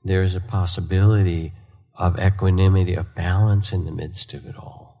 there's a possibility of equanimity, of balance in the midst of it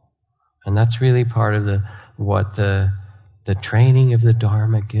all. And that's really part of what the the training of the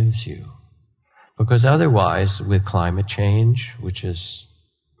Dharma gives you. Because otherwise, with climate change, which is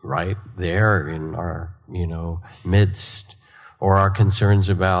right there in our, midst, or our concerns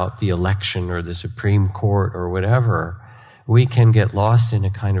about the election or the Supreme Court or whatever, we can get lost in a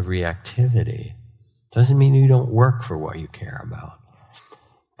kind of reactivity. Doesn't mean you don't work for what you care about.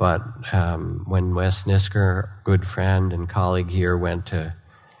 But when Wes Nisker, good friend and colleague here, went to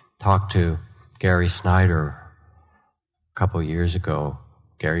talk to Gary Snyder a couple of years ago,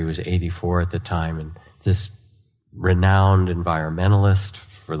 Gary was 84 at the time, and this renowned environmentalist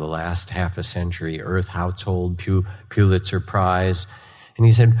for the last half a century, Earth Household Pulitzer Prize. And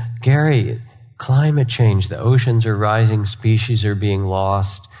he said, Gary, climate change, the oceans are rising, species are being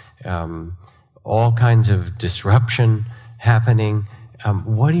lost, all kinds of disruption happening.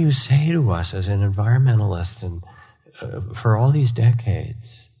 What do you say to us as an environmentalist and for all these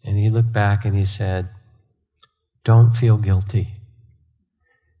decades? And he looked back and he said, don't feel guilty.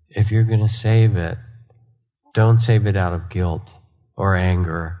 If you're going to save it, don't save it out of guilt or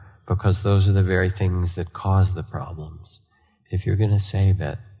anger, because those are the very things that cause the problems. If you're going to save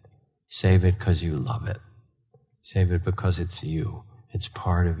it because you love it. Save it because it's you. It's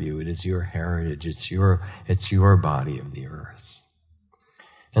part of you. It is your heritage. It's your body of the earth.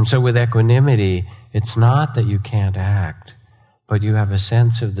 And so with equanimity, it's not that you can't act, but you have a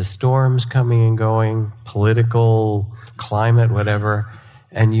sense of the storms coming and going, political, climate, whatever,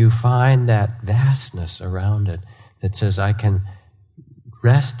 and you find that vastness around it that says, I can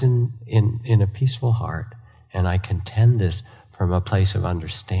rest in a peaceful heart, and I can tend this from a place of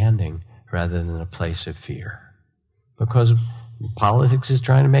understanding rather than a place of fear. Because politics is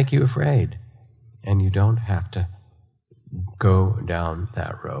trying to make you afraid, and you don't have to go down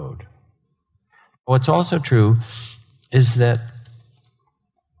that road. What's also true is that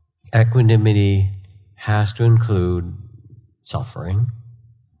equanimity has to include suffering.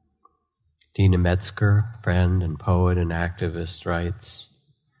 Dina Metzger, friend and poet and activist, writes,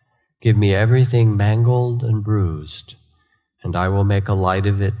 "Give me everything mangled and bruised, and I will make a light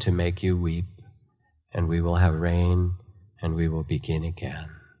of it to make you weep, and we will have rain, and we will begin again."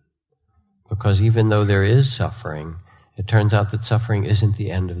 Because even though there is suffering, it turns out that suffering isn't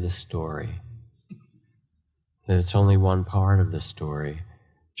the end of the story. That it's only one part of the story,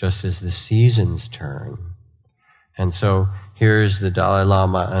 just as the seasons turn. And so here's the Dalai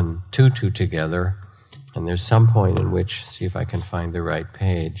Lama and Tutu together, and there's some point in which, see if I can find the right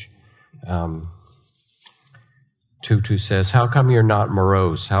page, Tutu says, "How come you're not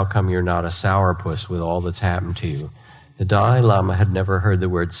morose? How come you're not a sourpuss with all that's happened to you?" The Dalai Lama had never heard the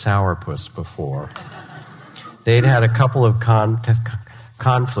word sourpuss before. They'd had a couple of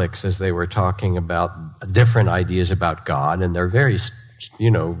conflicts as they were talking about different ideas about God, and they're very,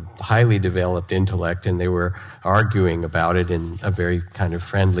 highly developed intellect, and they were arguing about it in a very kind of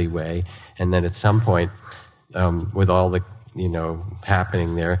friendly way. And then at some point, with all the,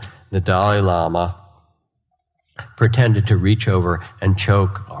 happening there, the Dalai Lama pretended to reach over and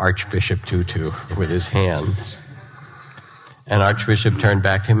choke Archbishop Tutu with his hands. And Archbishop turned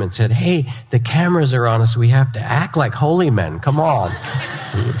back to him and said, "Hey, the cameras are on us. We have to act like holy men. Come on."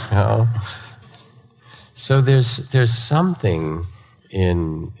 So there's something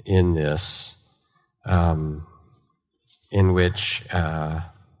in this in which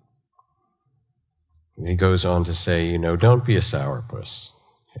he goes on to say, don't be a sourpuss.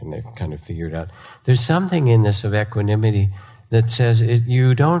 And they've kind of figured out. There's something in this of equanimity that says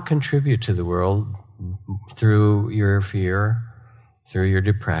you don't contribute to the world through your fear, through your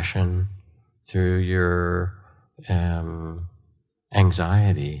depression, through your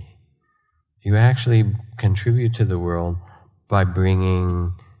anxiety. You actually contribute to the world by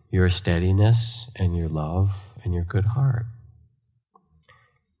bringing your steadiness and your love and your good heart.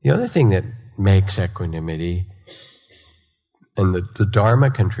 The other thing that makes equanimity, and the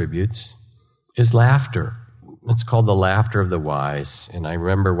Dharma contributes, is laughter. It's called the laughter of the wise. And I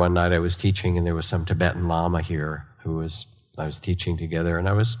remember one night I was teaching, and there was some Tibetan Lama here I was teaching together, and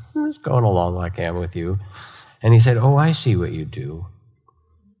I was going along like I am with you. And he said, "Oh, I see what you do."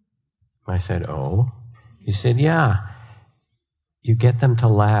 I said, "Oh?" He said, "Yeah. You get them to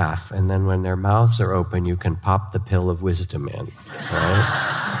laugh, and then when their mouths are open, you can pop the pill of wisdom in." Right?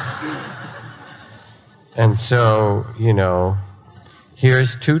 And so,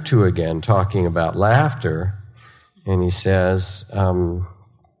 here's Tutu again talking about laughter, and he says,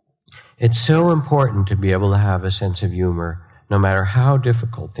 "It's so important to be able to have a sense of humor, no matter how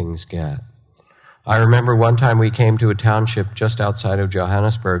difficult things get. I remember one time we came to a township just outside of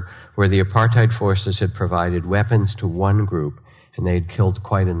Johannesburg where the apartheid forces had provided weapons to one group, and they had killed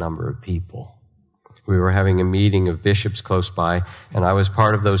quite a number of people. We were having a meeting of bishops close by, and I was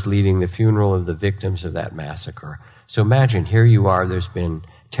part of those leading the funeral of the victims of that massacre. So imagine, here you are, there's been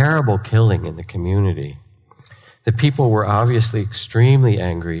terrible killing in the community. The people were obviously extremely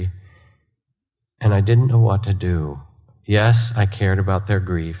angry, and I didn't know what to do. Yes, I cared about their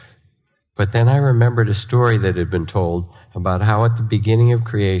grief, but then I remembered a story that had been told about how at the beginning of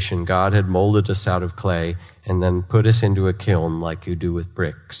creation, God had molded us out of clay and then put us into a kiln like you do with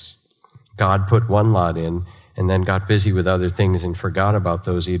bricks. God put one lot in and then got busy with other things and forgot about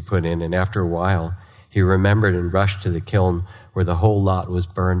those he'd put in, and after a while, he remembered and rushed to the kiln where the whole lot was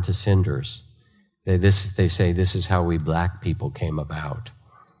burned to cinders. They say this is how we black people came about.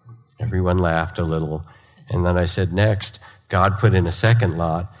 Everyone laughed a little. And then I said, next, God put in a second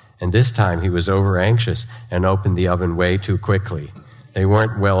lot, and this time he was over-anxious and opened the oven way too quickly. They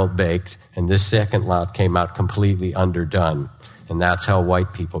weren't well baked, and this second lot came out completely underdone. And that's how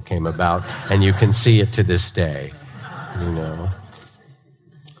white people came about, and you can see it to this day, you know.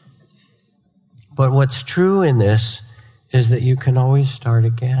 But what's true in this is that you can always start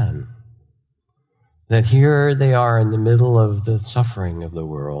again. That here they are in the middle of the suffering of the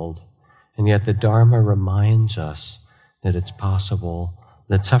world, and yet the Dharma reminds us that it's possible,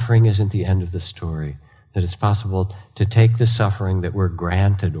 that suffering isn't the end of the story, that it's possible to take the suffering that we're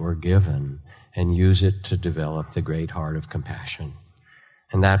granted or given and use it to develop the great heart of compassion.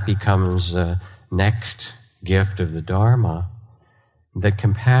 And that becomes the next gift of the Dharma, that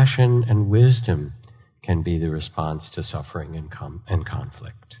compassion and wisdom can be the response to suffering and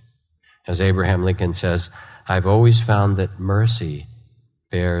conflict. As Abraham Lincoln says, I've always found that mercy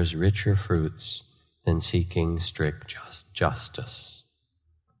bears richer fruits than seeking strict justice.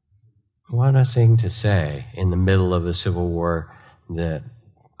 What a thing to say in the middle of a civil war that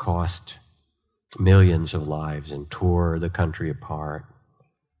cost millions of lives and tore the country apart,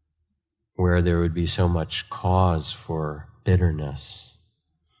 where there would be so much cause for bitterness.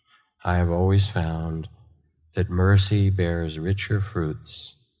 I have always found that mercy bears richer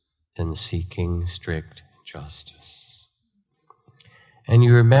fruits than seeking strict justice. And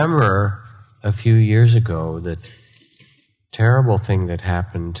you remember a few years ago the terrible thing that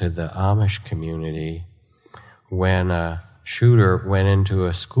happened to the Amish community when a shooter went into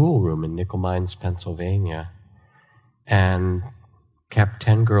a schoolroom in Nickel Mines, Pennsylvania, and kept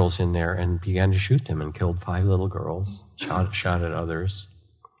 10 girls in there and began to shoot them and killed 5 little girls, shot at others.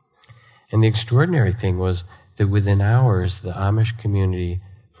 And the extraordinary thing was that within hours, the Amish community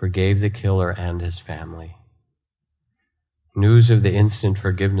forgave the killer and his family. News of the instant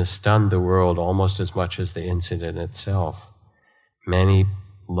forgiveness stunned the world almost as much as the incident itself. Many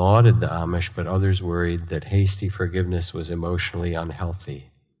lauded the Amish, but others worried that hasty forgiveness was emotionally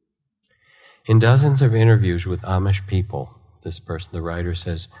unhealthy. In dozens of interviews with Amish people, this person, the writer,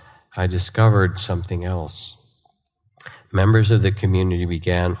 says, I discovered something else. Members of the community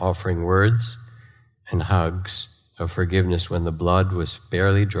began offering words and hugs of forgiveness when the blood was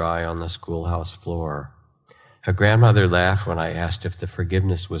barely dry on the schoolhouse floor. A grandmother laughed when I asked if the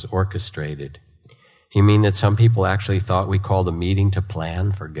forgiveness was orchestrated. You mean that some people actually thought we called a meeting to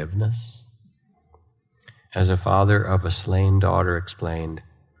plan forgiveness? As a father of a slain daughter explained,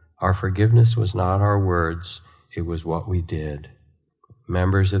 our forgiveness was not our words, it was what we did.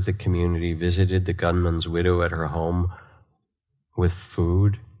 Members of the community visited the gunman's widow at her home with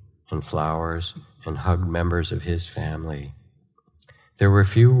food and flowers and hugged members of his family. There were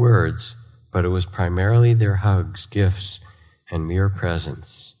few words, but it was primarily their hugs, gifts, and mere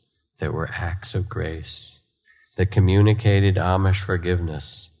presence that were acts of grace that communicated Amish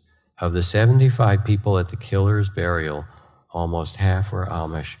forgiveness. Of the 75 people at the killer's burial, almost half were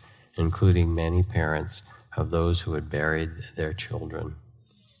Amish, including many parents of those who had buried their children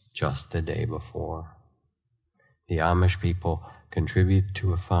just the day before. The Amish people contribute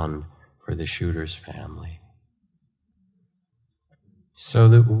to a fund for the shooter's family.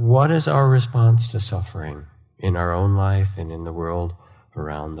 So what is our response to suffering in our own life and in the world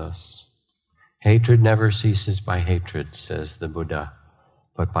around us? Hatred never ceases by hatred, says the Buddha,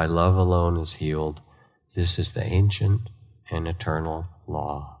 but by love alone is healed. This is the ancient and eternal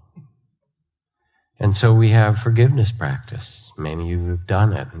law. And so we have forgiveness practice. Many of you have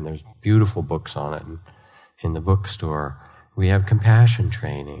done it, and there's beautiful books on it in the bookstore. We have compassion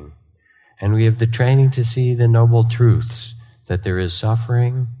training, and we have the training to see the noble truths, that there is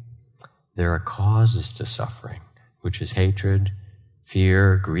suffering, there are causes to suffering, which is hatred,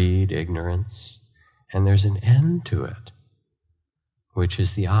 fear, greed, ignorance, and there's an end to it, which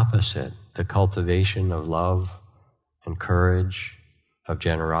is the opposite, the cultivation of love and courage, of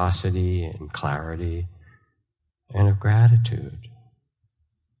generosity and clarity, and of gratitude.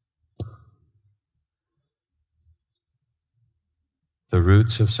 The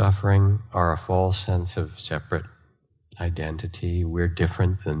roots of suffering are a false sense of separate identity. We're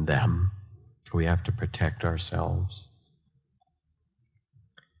different than them. We have to protect ourselves.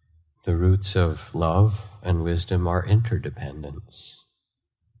 The roots of love and wisdom are interdependence.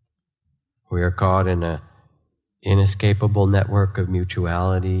 We are caught in an inescapable network of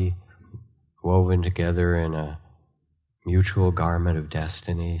mutuality, woven together in a mutual garment of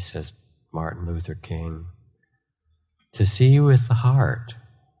destiny, says Martin Luther King. To see with the heart,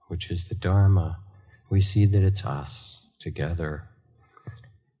 which is the Dharma, we see that it's us together.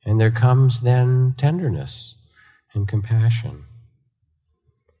 And there comes then tenderness and compassion.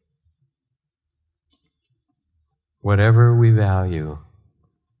 Whatever we value,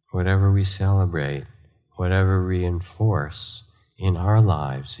 whatever we celebrate, whatever we reinforce in our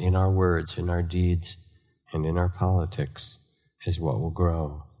lives, in our words, in our deeds, and in our politics is what will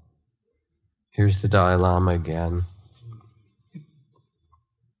grow. Here's the Dalai Lama again.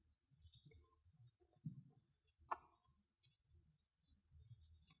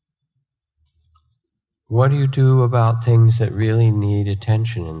 What do you do about things that really need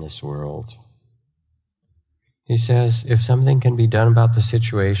attention in this world? He says, if something can be done about the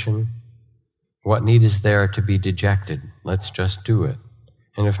situation, what need is there to be dejected? Let's just do it.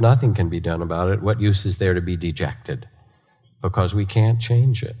 And if nothing can be done about it, what use is there to be dejected? Because we can't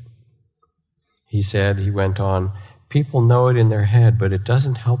change it. He said, he went on, people know it in their head, but it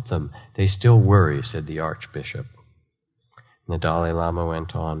doesn't help them. They still worry, said the Archbishop. And the Dalai Lama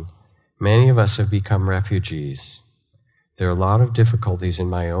went on, many of us have become refugees. There are a lot of difficulties in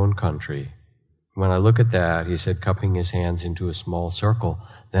my own country. When I look at that, he said, cupping his hands into a small circle,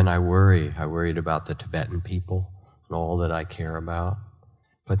 then I worry. I worried about the Tibetan people and all that I care about.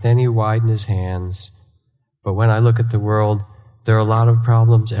 But then he widened his hands. But when I look at the world, there are a lot of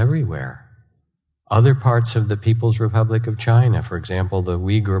problems everywhere. Other parts of the People's Republic of China, for example, the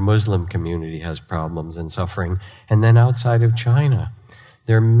Uyghur Muslim community has problems and suffering. And then outside of China,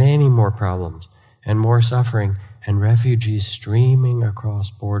 there are many more problems and more suffering and refugees streaming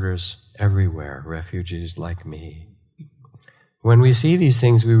across borders everywhere, refugees like me. When we see these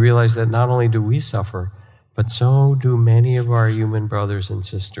things, we realize that not only do we suffer, but so do many of our human brothers and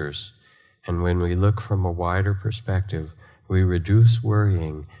sisters. And when we look from a wider perspective, we reduce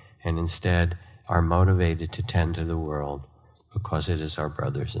worrying and instead are motivated to tend to the world because it is our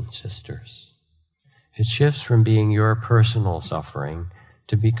brothers and sisters. It shifts from being your personal suffering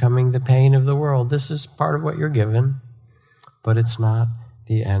to becoming the pain of the world. This is part of what you're given, but it's not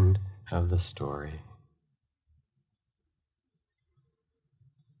the end of the story.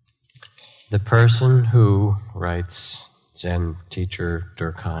 The person who, writes Zen teacher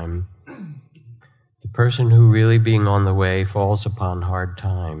Durkheim, the person who really being on the way falls upon hard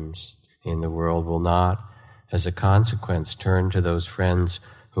times in the world will not, as a consequence, turn to those friends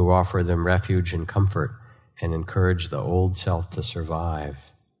who offer them refuge and comfort and encourage the old self to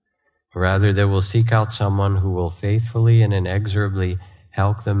survive. Rather, they will seek out someone who will faithfully and inexorably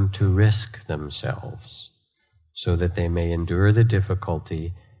help them to risk themselves so that they may endure the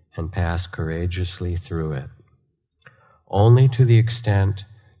difficulty and pass courageously through it. Only to the extent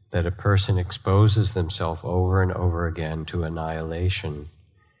that a person exposes themselves over and over again to annihilation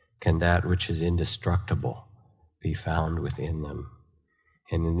can that which is indestructible be found within them.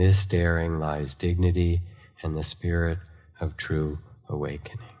 And in this daring lies dignity and the spirit of true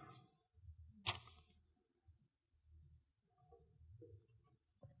awakening.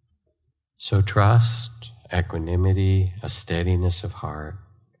 So trust, equanimity, a steadiness of heart,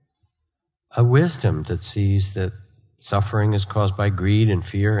 a wisdom that sees that suffering is caused by greed and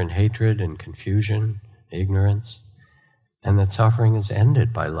fear and hatred and confusion, ignorance, and that suffering is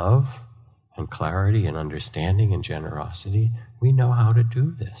ended by love and clarity and understanding and generosity. We know how to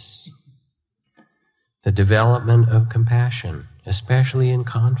do this. The development of compassion, especially in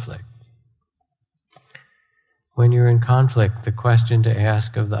conflict. When you're in conflict, the question to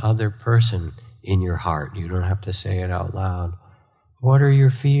ask of the other person in your heart, you don't have to say it out loud, what are your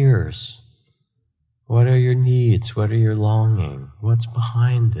fears? What are your needs? What are your longing? What's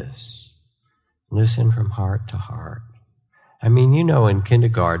behind this? Listen from heart to heart. I mean, you know, in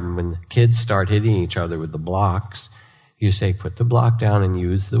kindergarten, when the kids start hitting each other with the blocks, you say, put the block down and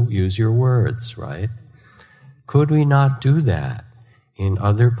use your words, right? Could we not do that in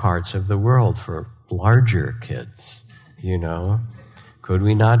other parts of the world for larger kids, you know? Could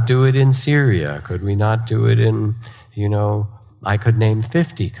we not do it in Syria? Could we not do it in, I could name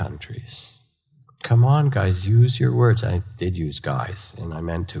 50 countries. Come on, guys, use your words. I did use guys, and I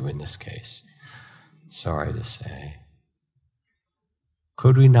meant to in this case. Sorry to say.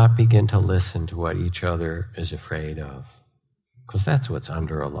 Could we not begin to listen to what each other is afraid of? because that's what's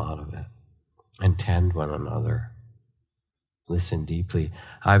under a lot of it. And tend one another. Listen deeply.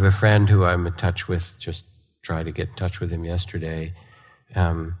 I have a friend who I'm in touch with, just tried to get in touch with him yesterday,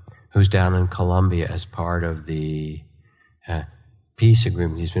 who's down in Colombia as part of the peace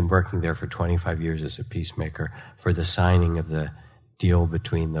agreement. He's been working there for 25 years as a peacemaker for the signing of the deal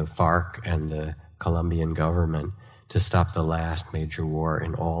between the FARC and the Colombian government to stop the last major war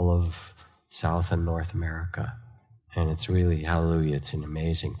in all of South and North America. And it's really, hallelujah, it's an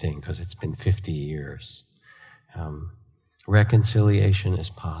amazing thing because it's been 50 years. Reconciliation is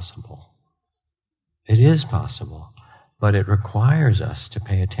possible. It is possible, but it requires us to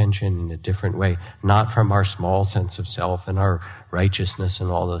pay attention in a different way, not from our small sense of self and our righteousness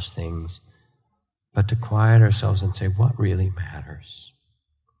and all those things, but to quiet ourselves and say, what really matters?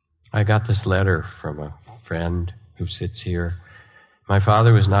 I got this letter from a friend who sits here. My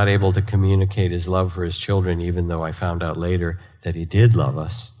father was not able to communicate his love for his children, even though I found out later that he did love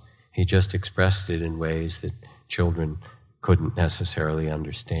us. He just expressed it in ways that children couldn't necessarily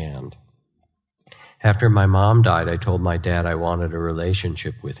understand. After my mom died, I told my dad I wanted a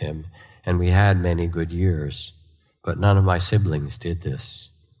relationship with him, and we had many good years. But none of my siblings did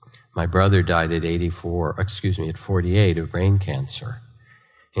this. My brother died at 48 of brain cancer.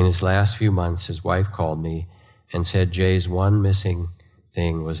 In his last few months, his wife called me and said Jay's one missing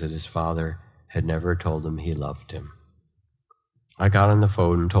thing was that his father had never told him he loved him. I got on the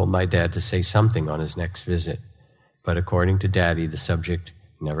phone and told my dad to say something on his next visit, but according to Daddy, the subject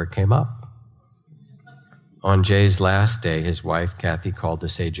never came up. On Jay's last day, his wife, Kathy, called to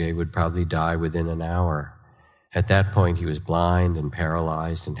say Jay would probably die within an hour. At that point, he was blind and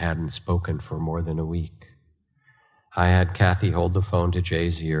paralyzed and hadn't spoken for more than a week. I had Kathy hold the phone to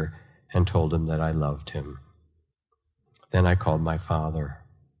Jay's ear and told him that I loved him. Then I called my father.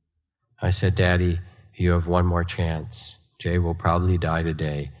 I said, Daddy, you have one more chance. Jay will probably die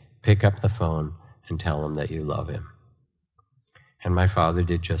today. Pick up the phone and tell him that you love him. And my father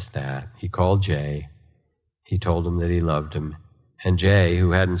did just that. He called Jay. He told him that he loved him. And Jay,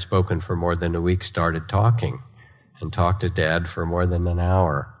 who hadn't spoken for more than a week, started talking and talked to Dad for more than an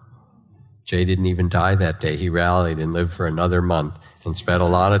hour. Jay didn't even die that day. He rallied and lived for another month and spent a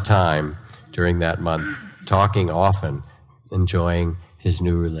lot of time during that month talking often, enjoying his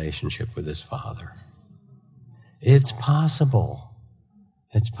new relationship with his father. It's possible.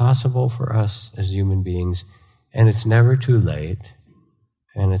 It's possible for us as human beings, and it's never too late,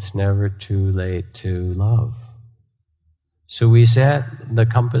 and it's never too late to love. So we set the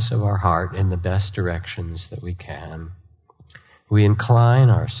compass of our heart in the best directions that we can. We incline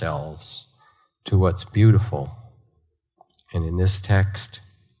ourselves to what's beautiful. And in this text,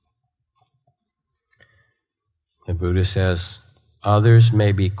 the Buddha says, others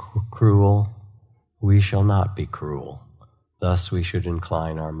may be cruel, we shall not be cruel. Thus we should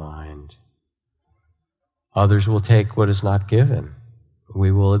incline our mind. Others will take what is not given.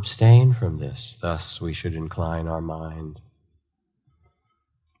 We will abstain from this. Thus we should incline our mind.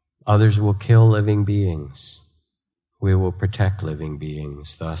 Others will kill living beings. We will protect living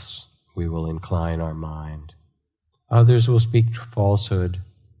beings. Thus we will incline our mind. Others will speak falsehood.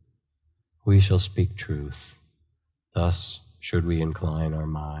 We shall speak truth. Thus should we incline our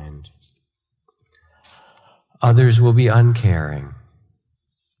mind. Others will be uncaring.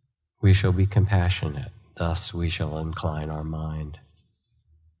 We shall be compassionate. Thus we shall incline our mind.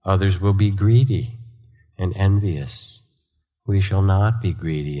 Others will be greedy and envious. We shall not be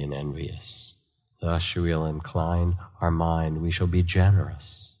greedy and envious. Thus we will incline our mind. We shall be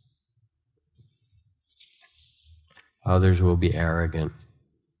generous. Others will be arrogant.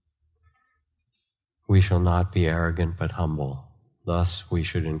 We shall not be arrogant but humble. Thus we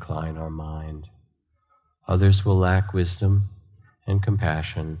should incline our mind. Others will lack wisdom and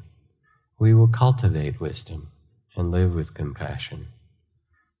compassion. We will cultivate wisdom and live with compassion.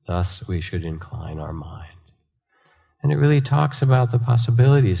 Thus we should incline our mind. And it really talks about the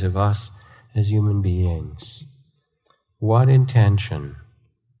possibilities of us as human beings. What intention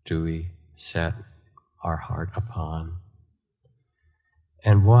do we set our heart upon?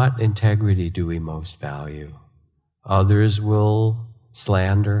 And what integrity do we most value? Others will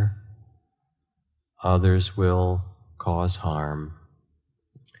slander. Others will cause harm.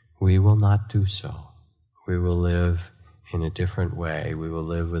 We will not do so. We will live in a different way. We will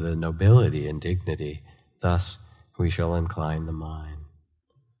live with a nobility and dignity. Thus, we shall incline the mind.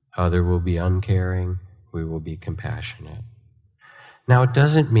 Other will be uncaring. We will be compassionate. Now, it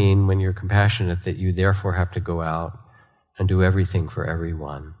doesn't mean when you're compassionate that you therefore have to go out and do everything for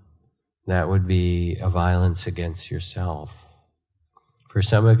everyone. That would be a violence against yourself. For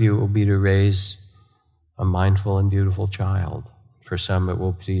some of you, it will be to raise a mindful and beautiful child. For some it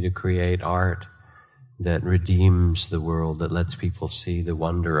will be to create art that redeems the world, that lets people see the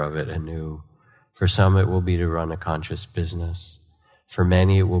wonder of it anew. For some it will be to run a conscious business. For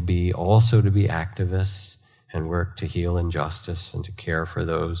many it will be also to be activists and work to heal injustice and to care for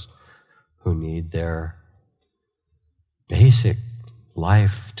those who need their basic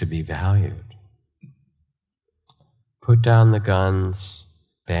life to be valued. Put down the guns,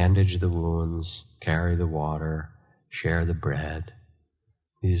 bandage the wounds, carry the water, share the bread.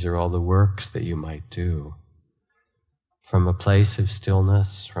 These are all the works that you might do. From a place of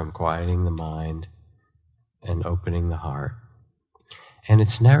stillness, from quieting the mind and opening the heart. And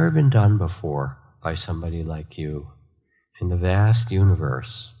it's never been done before by somebody like you. In the vast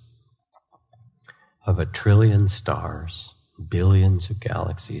universe of 1 trillion stars, billions of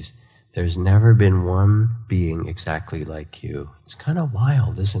galaxies, there's never been one being exactly like you. It's kind of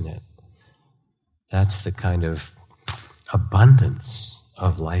wild, isn't it? That's the kind of abundance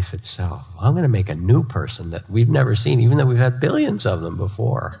of life itself. I'm going to make a new person that we've never seen, even though we've had billions of them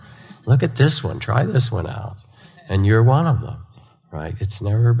before. Look at this one. Try this one out. And you're one of them, right? It's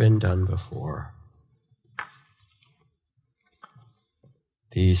never been done before.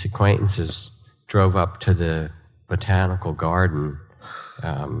 These acquaintances drove up to the botanical garden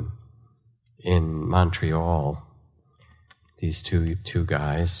in Montreal, these two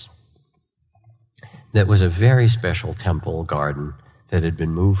guys. That was a very special temple garden that had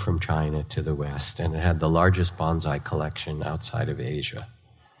been moved from China to the West, and it had the largest bonsai collection outside of Asia.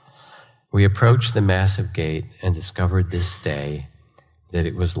 We approached the massive gate and discovered this day that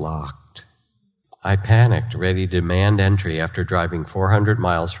it was locked. I panicked, ready to demand entry after driving 400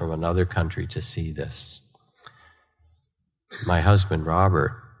 miles from another country to see this. My husband,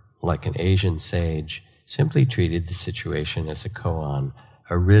 Robert, like an Asian sage, simply treated the situation as a koan,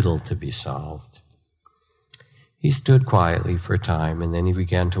 a riddle to be solved. He stood quietly for a time, and then he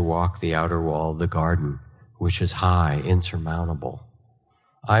began to walk the outer wall of the garden, which is high, insurmountable.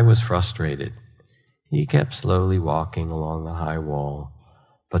 I was frustrated. He kept slowly walking along the high wall,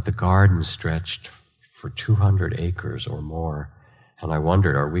 but the garden stretched for 200 acres or more, and I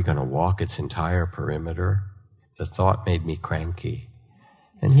wondered, are we going to walk its entire perimeter? The thought made me cranky.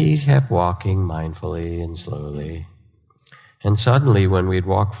 And he kept walking mindfully and slowly. And suddenly, when we'd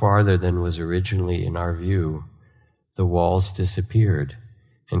walked farther than was originally in our view, the walls disappeared.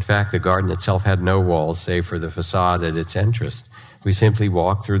 In fact, the garden itself had no walls save for the facade at its entrance. We simply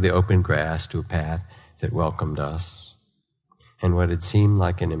walked through the open grass to a path that welcomed us. And what had seemed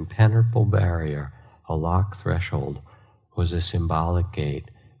like an impenetrable barrier, a locked threshold, was a symbolic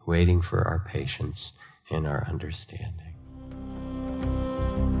gate waiting for our patience and our understanding.